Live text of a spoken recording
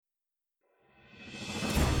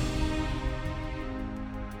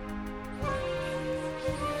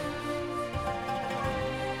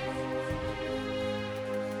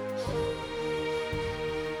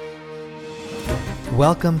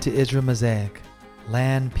Welcome to Israel Mosaic,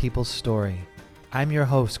 Land People's Story. I'm your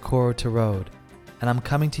host, Koro Tarod, and I'm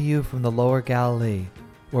coming to you from the Lower Galilee,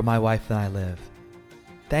 where my wife and I live.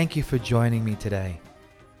 Thank you for joining me today.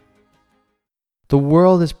 The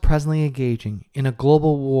world is presently engaging in a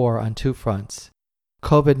global war on two fronts,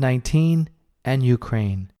 COVID-19 and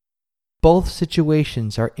Ukraine. Both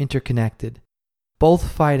situations are interconnected,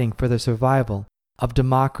 both fighting for the survival of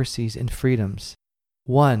democracies and freedoms.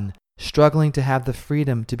 One struggling to have the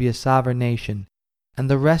freedom to be a sovereign nation, and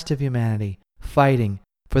the rest of humanity fighting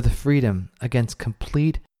for the freedom against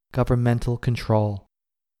complete governmental control.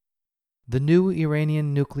 The new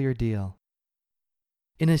Iranian nuclear deal.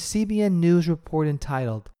 In a CBN News report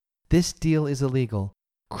entitled, "This Deal is Illegal,"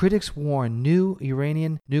 critics warn new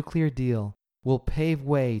Iranian nuclear deal will pave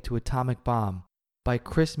way to atomic bomb, by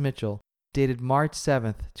Chris Mitchell, dated March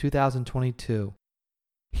 7, 2022.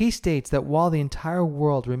 He states that while the entire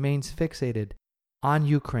world remains fixated on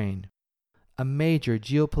Ukraine, a major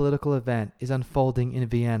geopolitical event is unfolding in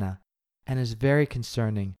Vienna and is very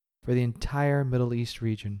concerning for the entire Middle East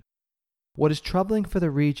region. What is troubling for the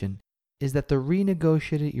region is that the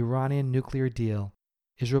renegotiated Iranian nuclear deal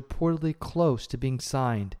is reportedly close to being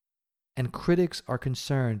signed, and critics are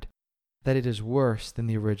concerned that it is worse than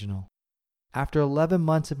the original. After 11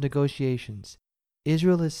 months of negotiations,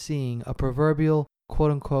 Israel is seeing a proverbial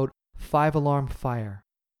quote-unquote five-alarm fire,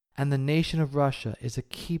 and the nation of Russia is a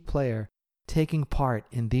key player taking part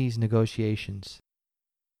in these negotiations.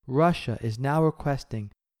 Russia is now requesting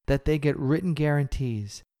that they get written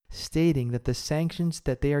guarantees stating that the sanctions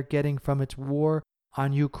that they are getting from its war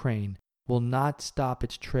on Ukraine will not stop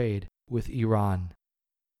its trade with Iran.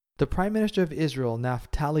 The Prime Minister of Israel,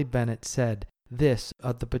 Naftali Bennett, said this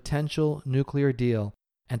of the potential nuclear deal,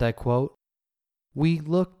 and I quote, "We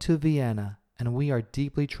look to Vienna and we are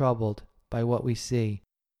deeply troubled by what we see.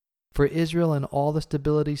 For Israel and all the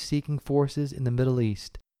stability-seeking forces in the Middle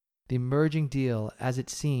East, the emerging deal, as it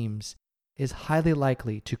seems, is highly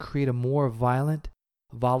likely to create a more violent,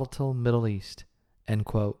 volatile Middle East." End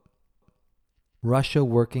quote. Russia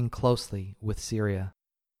working closely with Syria.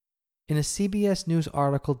 In a CBS News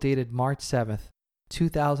article dated March 7,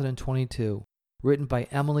 2022, written by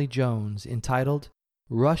Emily Jones, entitled,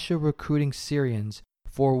 "Russia Recruiting Syrians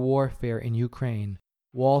for Warfare in Ukraine,"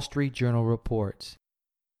 Wall Street Journal reports.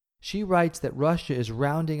 She writes that Russia is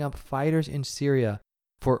rounding up fighters in Syria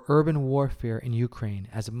for urban warfare in Ukraine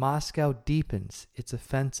as Moscow deepens its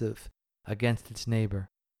offensive against its neighbor.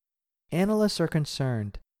 Analysts are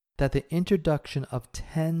concerned that the introduction of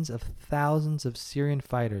tens of thousands of Syrian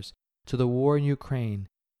fighters to the war in Ukraine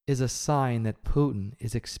is a sign that Putin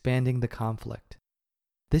is expanding the conflict.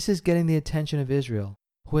 This is getting the attention of Israel,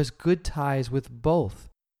 who has good ties with both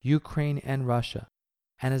Ukraine and Russia,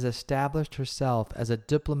 and has established herself as a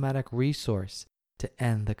diplomatic resource to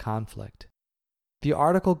end the conflict. The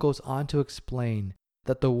article goes on to explain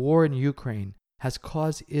that the war in Ukraine has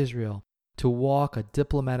caused Israel to walk a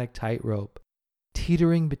diplomatic tightrope,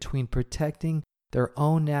 teetering between protecting their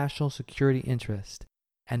own national security interest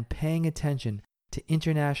and paying attention to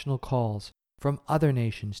international calls from other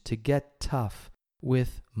nations to get tough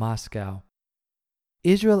with Moscow.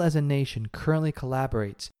 Israel as a nation currently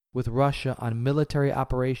collaborates with Russia on military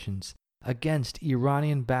operations against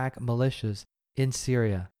Iranian-backed militias in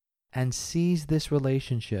Syria and sees this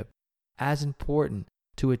relationship as important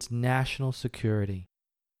to its national security.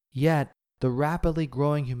 Yet, the rapidly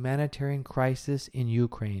growing humanitarian crisis in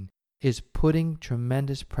Ukraine is putting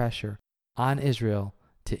tremendous pressure on Israel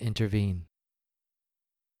to intervene.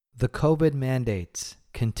 The COVID mandates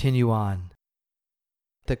continue on.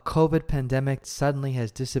 The COVID pandemic suddenly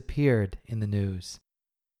has disappeared in the news,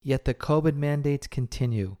 yet the COVID mandates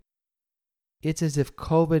continue. It's as if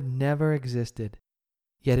COVID never existed,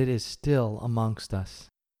 yet it is still amongst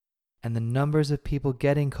us. And the numbers of people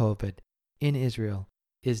getting COVID in Israel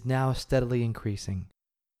is now steadily increasing.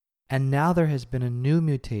 And now there has been a new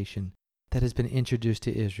mutation that has been introduced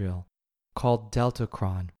to Israel, called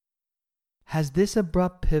Deltacron. Has this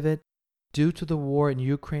abrupt pivot, due to the war in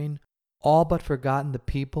Ukraine, all but forgotten the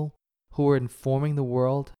people who were informing the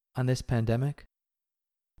world on this pandemic?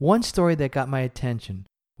 One story that got my attention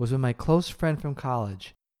was when my close friend from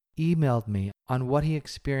college emailed me on what he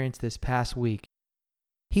experienced this past week.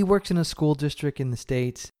 He works in a school district in the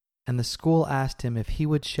States, and the school asked him if he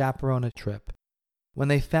would chaperone a trip. When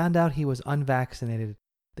they found out he was unvaccinated,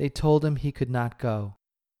 they told him he could not go.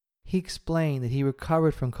 He explained that he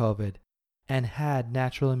recovered from COVID and had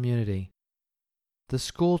natural immunity. The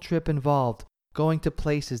school trip involved going to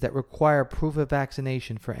places that require proof of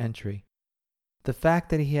vaccination for entry. The fact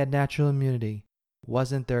that he had natural immunity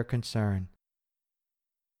wasn't their concern.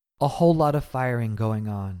 a whole lot of firing going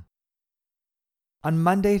on. On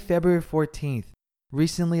Monday, February 14th,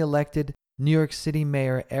 recently elected New York City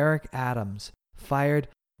Mayor Eric Adams fired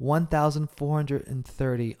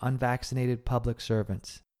 1,430 unvaccinated public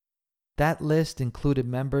servants. That list included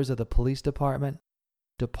members of the Police Department,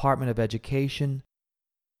 Department of Education,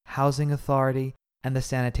 Housing Authority, and the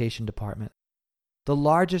Sanitation Department. The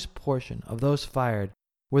largest portion of those fired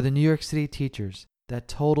were the New York City teachers that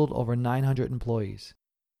totaled over 900 employees.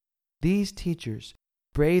 These teachers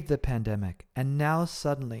braved the pandemic and now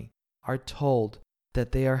suddenly are told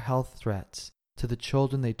that they are health threats to the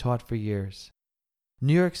children they taught for years.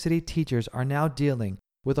 New York City teachers are now dealing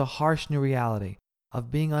with a harsh new reality of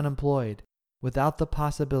being unemployed without the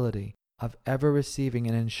possibility of ever receiving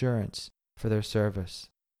an insurance for their service.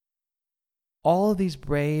 All of these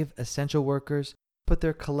brave, essential workers put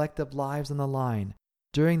their collective lives on the line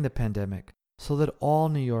during the pandemic so that all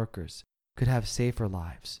New Yorkers could have safer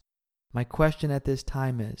lives. My question at this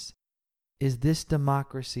time is this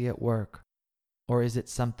democracy at work, or is it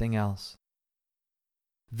something else?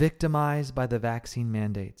 Victimized by the vaccine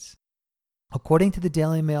mandates. According to the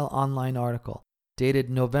Daily Mail online article dated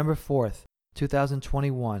November 4th,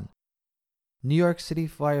 2021, New York City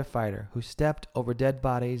firefighter who stepped over dead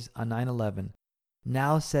bodies on 9/11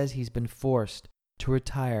 now says he's been forced to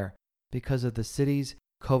retire because of the city's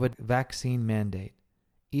COVID vaccine mandate,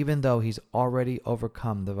 even though he's already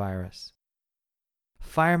overcome the virus.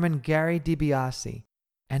 Fireman Gary DiBiase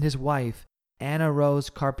and his wife Anna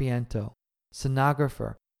Rose Carpiento,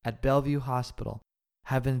 sonographer at Bellevue Hospital,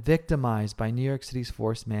 have been victimized by New York City's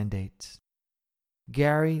forced mandates.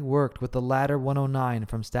 Gary worked with the Ladder 109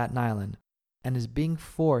 from Staten Island and is being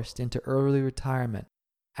forced into early retirement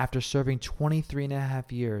after serving 23 and a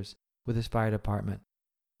half years with his fire department.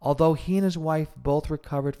 Although he and his wife both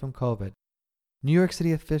recovered from COVID, New York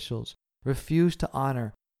City officials refused to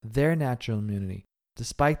honor their natural immunity,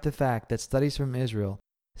 despite the fact that studies from Israel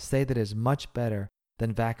say that it is much better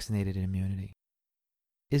than vaccinated immunity.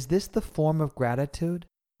 Is this the form of gratitude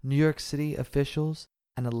New York City officials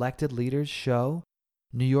and elected leaders show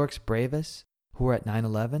New York's bravest who were at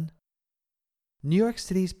 9/11? New York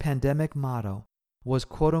City's pandemic motto was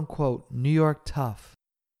quote-unquote New York tough.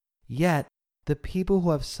 Yet, the people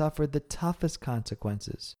who have suffered the toughest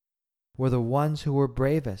consequences were the ones who were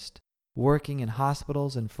bravest, working in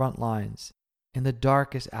hospitals and front lines in the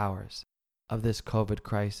darkest hours of this COVID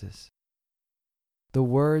crisis. The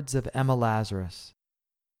words of Emma Lazarus.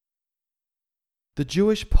 The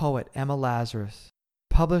Jewish poet Emma Lazarus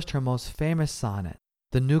published her most famous sonnet,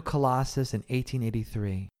 The New Colossus, in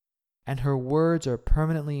 1883, and her words are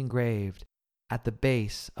permanently engraved at the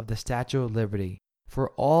base of the Statue of Liberty for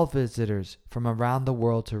all visitors from around the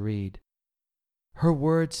world to read. Her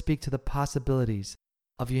words speak to the possibilities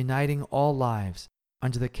of uniting all lives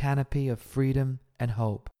under the canopy of freedom and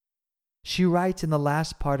hope. She writes in the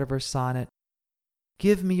last part of her sonnet,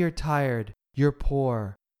 "Give me your tired, your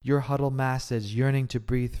poor, your huddled masses yearning to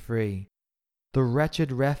breathe free, the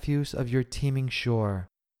wretched refuse of your teeming shore.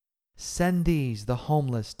 Send these, the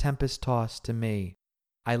homeless, tempest-tossed, to me.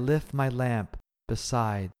 I lift my lamp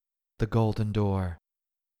beside the golden door."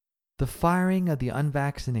 The firing of the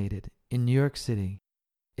unvaccinated in New York City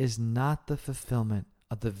is not the fulfillment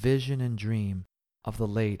of the vision and dream of the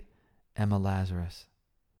late Emma Lazarus.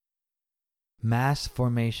 Mass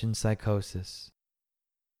formation psychosis.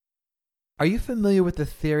 Are you familiar with the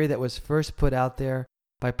theory that was first put out there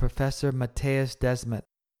by Professor Matthias Desmet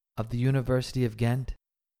of the University of Ghent?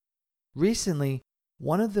 Recently,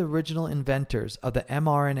 one of the original inventors of the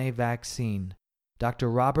mRNA vaccine, Dr.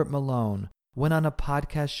 Robert Malone, went on a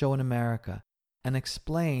podcast show in America and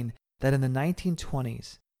explained that in the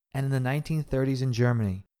 1920s and in the 1930s in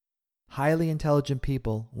Germany, highly intelligent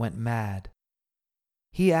people went mad.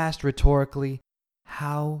 He asked rhetorically,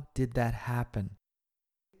 how did that happen?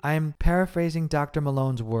 I am paraphrasing Dr.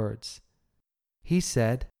 Malone's words. He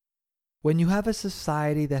said, when you have a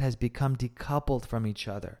society that has become decoupled from each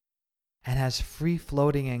other and has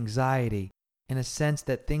free-floating anxiety in a sense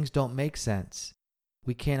that things don't make sense,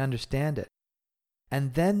 we can't understand it.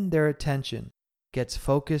 And then their attention gets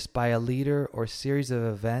focused by a leader or series of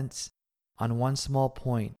events on one small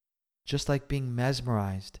point, just like being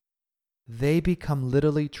mesmerized. They become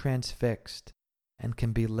literally transfixed and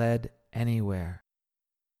can be led anywhere.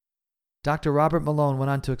 Dr. Robert Malone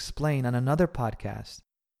went on to explain on another podcast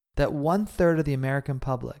that 1/3 of the American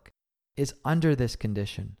public is under this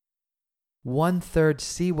condition. 1/3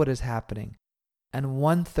 see what is happening, and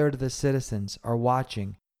 1/3 of the citizens are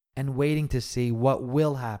watching and waiting to see what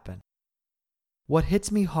will happen. What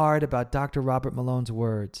hits me hard about Dr. Robert Malone's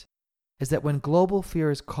words is that when global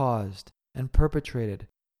fear is caused and perpetrated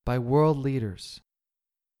by world leaders.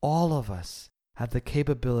 All of us have the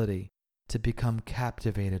capability to become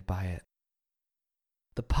captivated by it.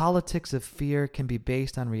 The politics of fear can be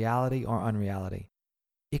based on reality or unreality.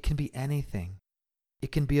 It can be anything.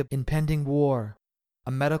 It can be an impending war,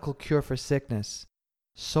 a medical cure for sickness,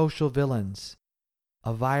 social villains,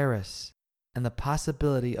 a virus, and the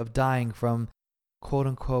possibility of dying from,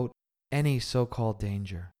 quote-unquote, any so-called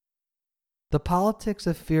danger. The politics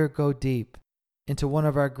of fear go deep into one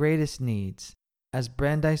of our greatest needs, as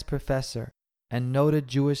Brandeis professor and noted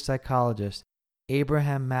Jewish psychologist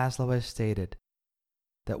Abraham Maslow has stated,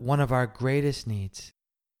 that one of our greatest needs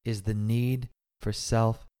is the need for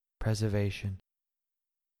self-preservation.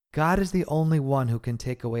 God is the only one who can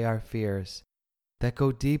take away our fears that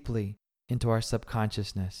go deeply into our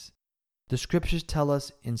subconsciousness. The scriptures tell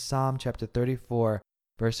us in Psalm chapter 34,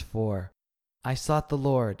 verse 4, I sought the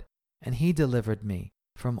Lord, and he delivered me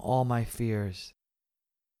from all my fears.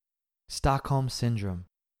 Stockholm Syndrome.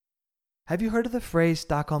 Have you heard of the phrase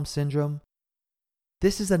Stockholm Syndrome?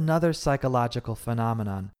 This is another psychological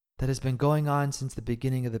phenomenon that has been going on since the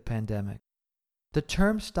beginning of the pandemic. The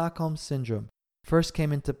term Stockholm Syndrome first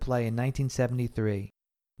came into play in 1973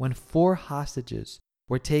 when 4 hostages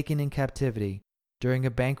were taken in captivity during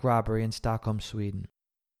a bank robbery in Stockholm, Sweden.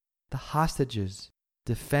 The hostages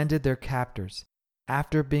defended their captors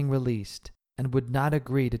after being released and would not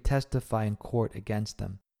agree to testify in court against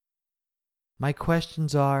them. My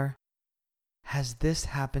questions are, has this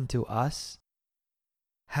happened to us?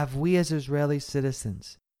 Have we as Israeli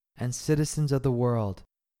citizens and citizens of the world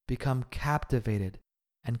become captivated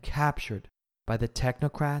and captured by the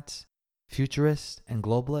technocrats, futurists, and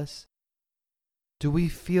globalists? Do we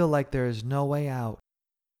feel like there is no way out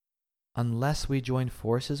unless we join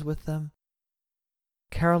forces with them?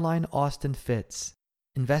 Caroline Austin Fitts,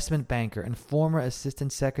 investment banker and former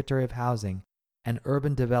Assistant Secretary of Housing and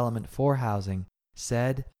Urban Development for Housing,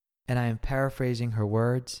 said, and I am paraphrasing her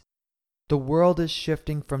words, "The world is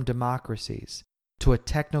shifting from democracies to a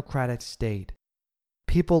technocratic state.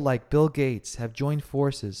 People like Bill Gates have joined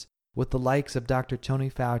forces with the likes of Dr. Tony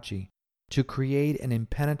Fauci to create an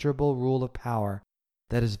impenetrable rule of power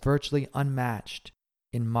that is virtually unmatched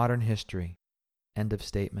in modern history." End of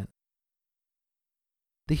statement.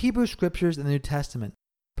 The Hebrew Scriptures in the New Testament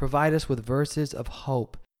provide us with verses of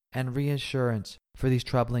hope and reassurance for these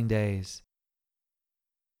troubling days.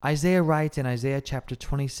 Isaiah writes in Isaiah chapter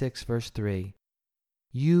 26, verse 3,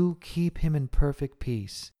 "You keep him in perfect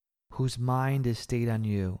peace, whose mind is stayed on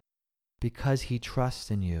you, because he trusts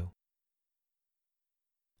in you."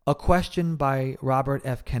 A question by Robert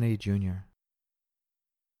F. Kennedy Jr.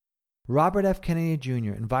 Robert F. Kennedy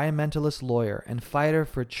Jr., environmentalist lawyer and fighter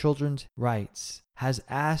for children's rights, has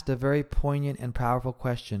asked a very poignant and powerful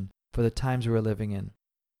question for the times we're living in.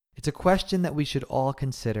 It's a question that we should all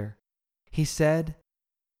consider. He said,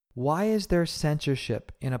 "Why is there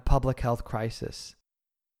censorship in a public health crisis?"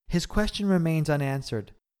 His question remains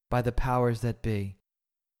unanswered by the powers that be.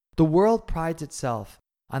 The world prides itself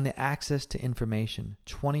on the access to information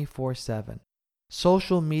 24/7.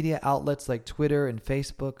 Social media outlets like Twitter and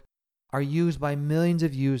Facebook are used by millions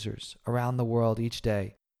of users around the world each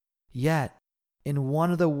day. Yet, in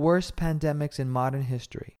one of the worst pandemics in modern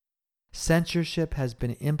history, censorship has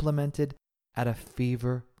been implemented at a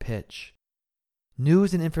fever pitch.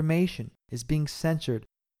 News and information is being censored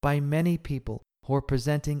by many people who are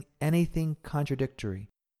presenting anything contradictory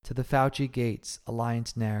to the Fauci-Gates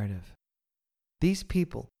alliance narrative. These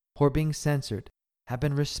people who are being censored have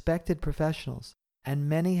been respected professionals, and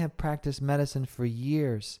many have practiced medicine for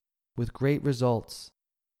years with great results.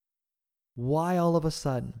 Why all of a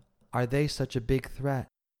sudden are they such a big threat?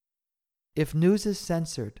 If news is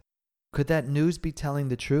censored, could that news be telling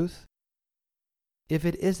the truth? If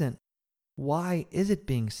it isn't, why is it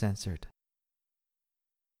being censored?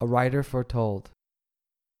 A writer foretold.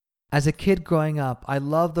 As a kid growing up, I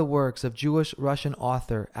loved the works of Jewish-Russian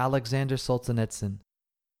author Alexander Solzhenitsyn.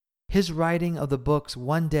 His writing of the books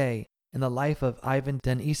One Day in the Life of Ivan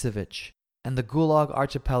Denisovich and the Gulag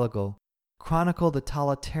Archipelago chronicle the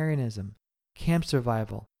totalitarianism, camp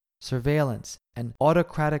survival, surveillance, and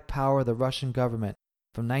autocratic power of the Russian government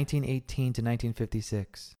from 1918 to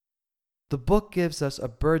 1956. The book gives us a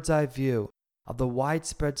bird's-eye view of the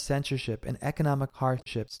widespread censorship and economic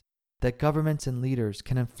hardships that governments and leaders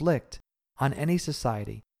can inflict on any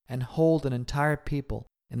society and hold an entire people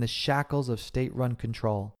in the shackles of state-run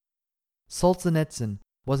control. Solzhenitsyn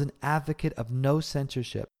was an advocate of no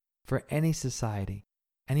censorship for any society,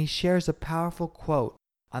 and he shares a powerful quote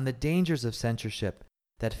on the dangers of censorship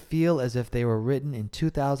that feel as if they were written in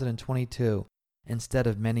 2022 instead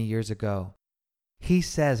of many years ago. He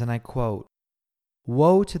says, and I quote,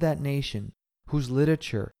 Woe to that nation whose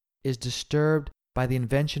literature is disturbed by the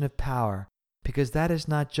invention of power, because that is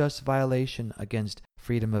not just violation against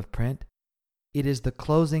freedom of print. It is the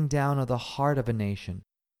closing down of the heart of a nation,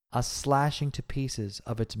 a slashing to pieces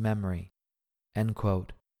of its memory." End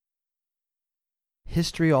quote.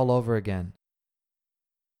 History all over again.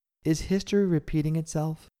 Is history repeating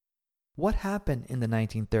itself? What happened in the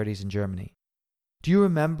 1930s in Germany? Do you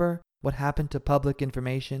remember what happened to public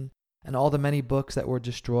information and all the many books that were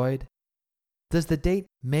destroyed? Does the date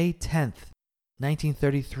May 10th,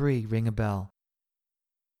 1933 ring a bell?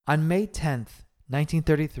 On May 10th,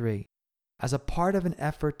 1933, as a part of an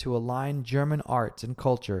effort to align German arts and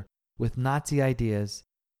culture with Nazi ideas,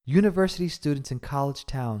 university students in college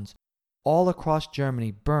towns all across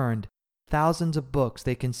Germany burned thousands of books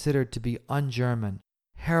they considered to be un-German,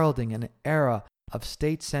 heralding an era of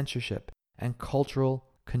state censorship and cultural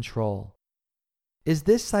control. Is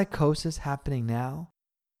this psychosis happening now?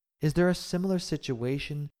 Is there a similar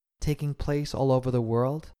situation taking place all over the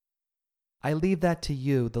world? I leave that to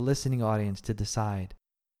you, the listening audience, to decide.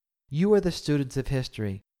 You are the students of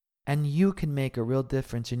history, and you can make a real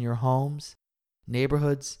difference in your homes,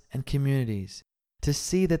 neighborhoods, and communities to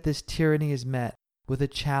see that this tyranny is met with a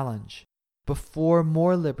challenge before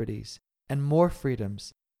more liberties and more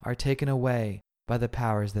freedoms are taken away by the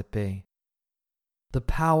powers that be. The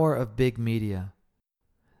power of big media.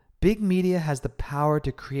 Big media has the power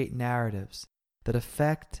to create narratives that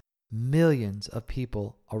affect millions of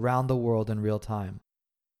people around the world in real time.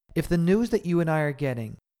 If the news that you and I are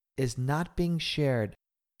getting is not being shared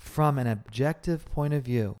from an objective point of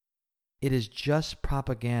view, it is just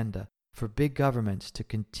propaganda for big governments to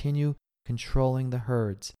continue controlling the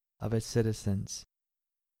herds of its citizens.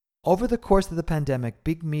 Over the course of the pandemic,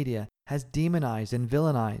 big media has demonized and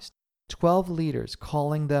villainized 12 leaders,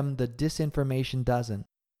 calling them the Disinformation Dozen,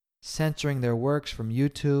 censoring their works from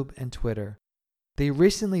YouTube and Twitter. They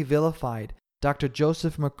recently vilified Dr.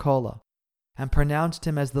 Joseph Mercola and pronounced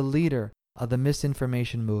him as the leader of the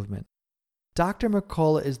misinformation movement. Dr.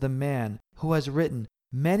 Mercola is the man who has written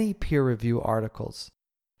many peer-review articles,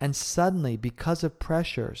 and suddenly, because of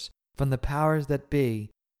pressures from the powers that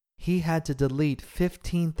be, he had to delete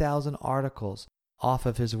 15,000 articles off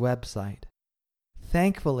of his website.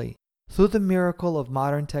 Thankfully, through the miracle of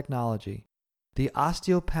modern technology, the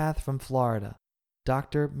osteopath from Florida,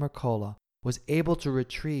 Dr. Mercola, was able to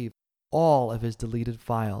retrieve all of his deleted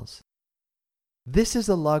files. This is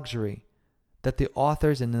a luxury that the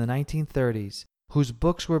authors in the 1930s, whose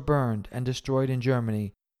books were burned and destroyed in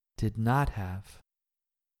Germany, did not have.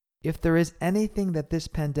 If there is anything that this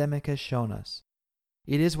pandemic has shown us,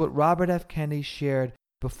 it is what Robert F. Kennedy shared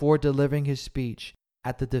before delivering his speech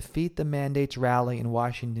at the Defeat the Mandates rally in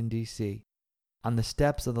Washington, D.C., on the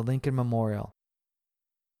steps of the Lincoln Memorial.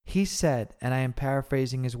 He said, and I am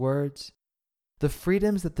paraphrasing his words, "The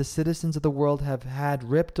freedoms that the citizens of the world have had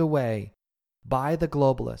ripped away by the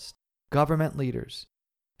globalists, government leaders,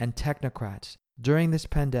 and technocrats during this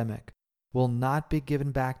pandemic will not be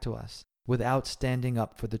given back to us without standing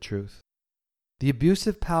up for the truth. The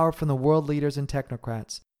abusive power from the world leaders and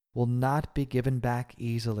technocrats will not be given back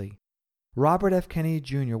easily." Robert F. Kennedy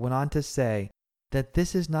Jr. went on to say that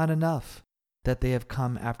this is not enough, that they have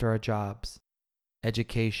come after our jobs,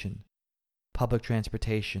 education, public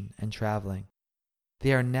transportation, and traveling.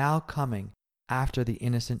 They are now coming after the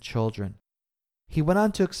innocent children. He went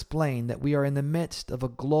on to explain that we are in the midst of a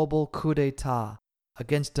global coup d'etat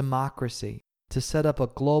against democracy to set up a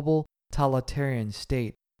global totalitarian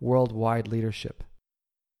state worldwide leadership.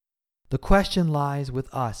 The question lies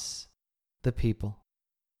with us, the people.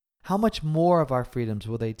 How much more of our freedoms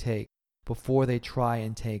will they take before they try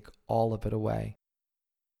and take all of it away?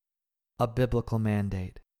 A biblical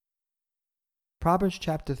mandate. Proverbs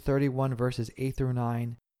chapter 31 verses 8 through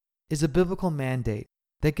 9 is a biblical mandate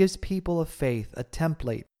that gives people of faith a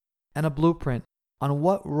template and a blueprint on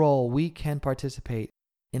what role we can participate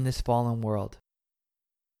in this fallen world.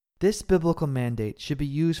 This biblical mandate should be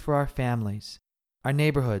used for our families, our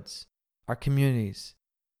neighborhoods, our communities,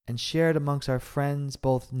 and shared amongst our friends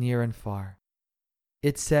both near and far.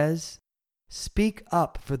 It says, "Speak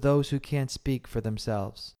up for those who can't speak for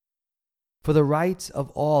themselves. For the rights of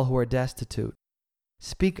all who are destitute.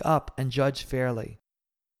 Speak up and judge fairly.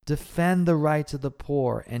 Defend the rights of the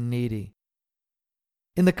poor and needy."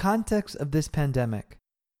 In the context of this pandemic,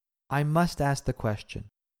 I must ask the question,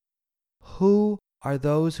 who are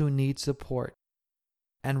those who need support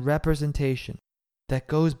and representation that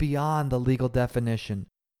goes beyond the legal definition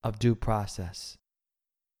of due process?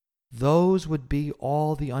 Those would be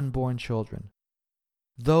all the unborn children,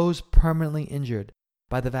 those permanently injured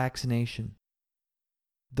by the vaccination,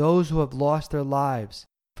 those who have lost their lives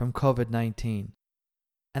from COVID-19,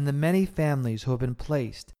 and the many families who have been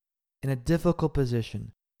placed in a difficult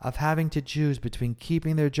position of having to choose between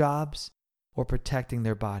keeping their jobs or protecting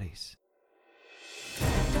their bodies.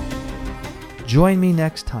 Join me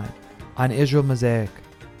next time on Israel Mosaic,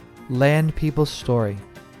 Land People's Story,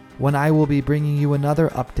 when I will be bringing you another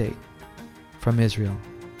update from Israel.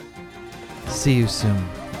 See you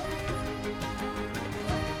soon.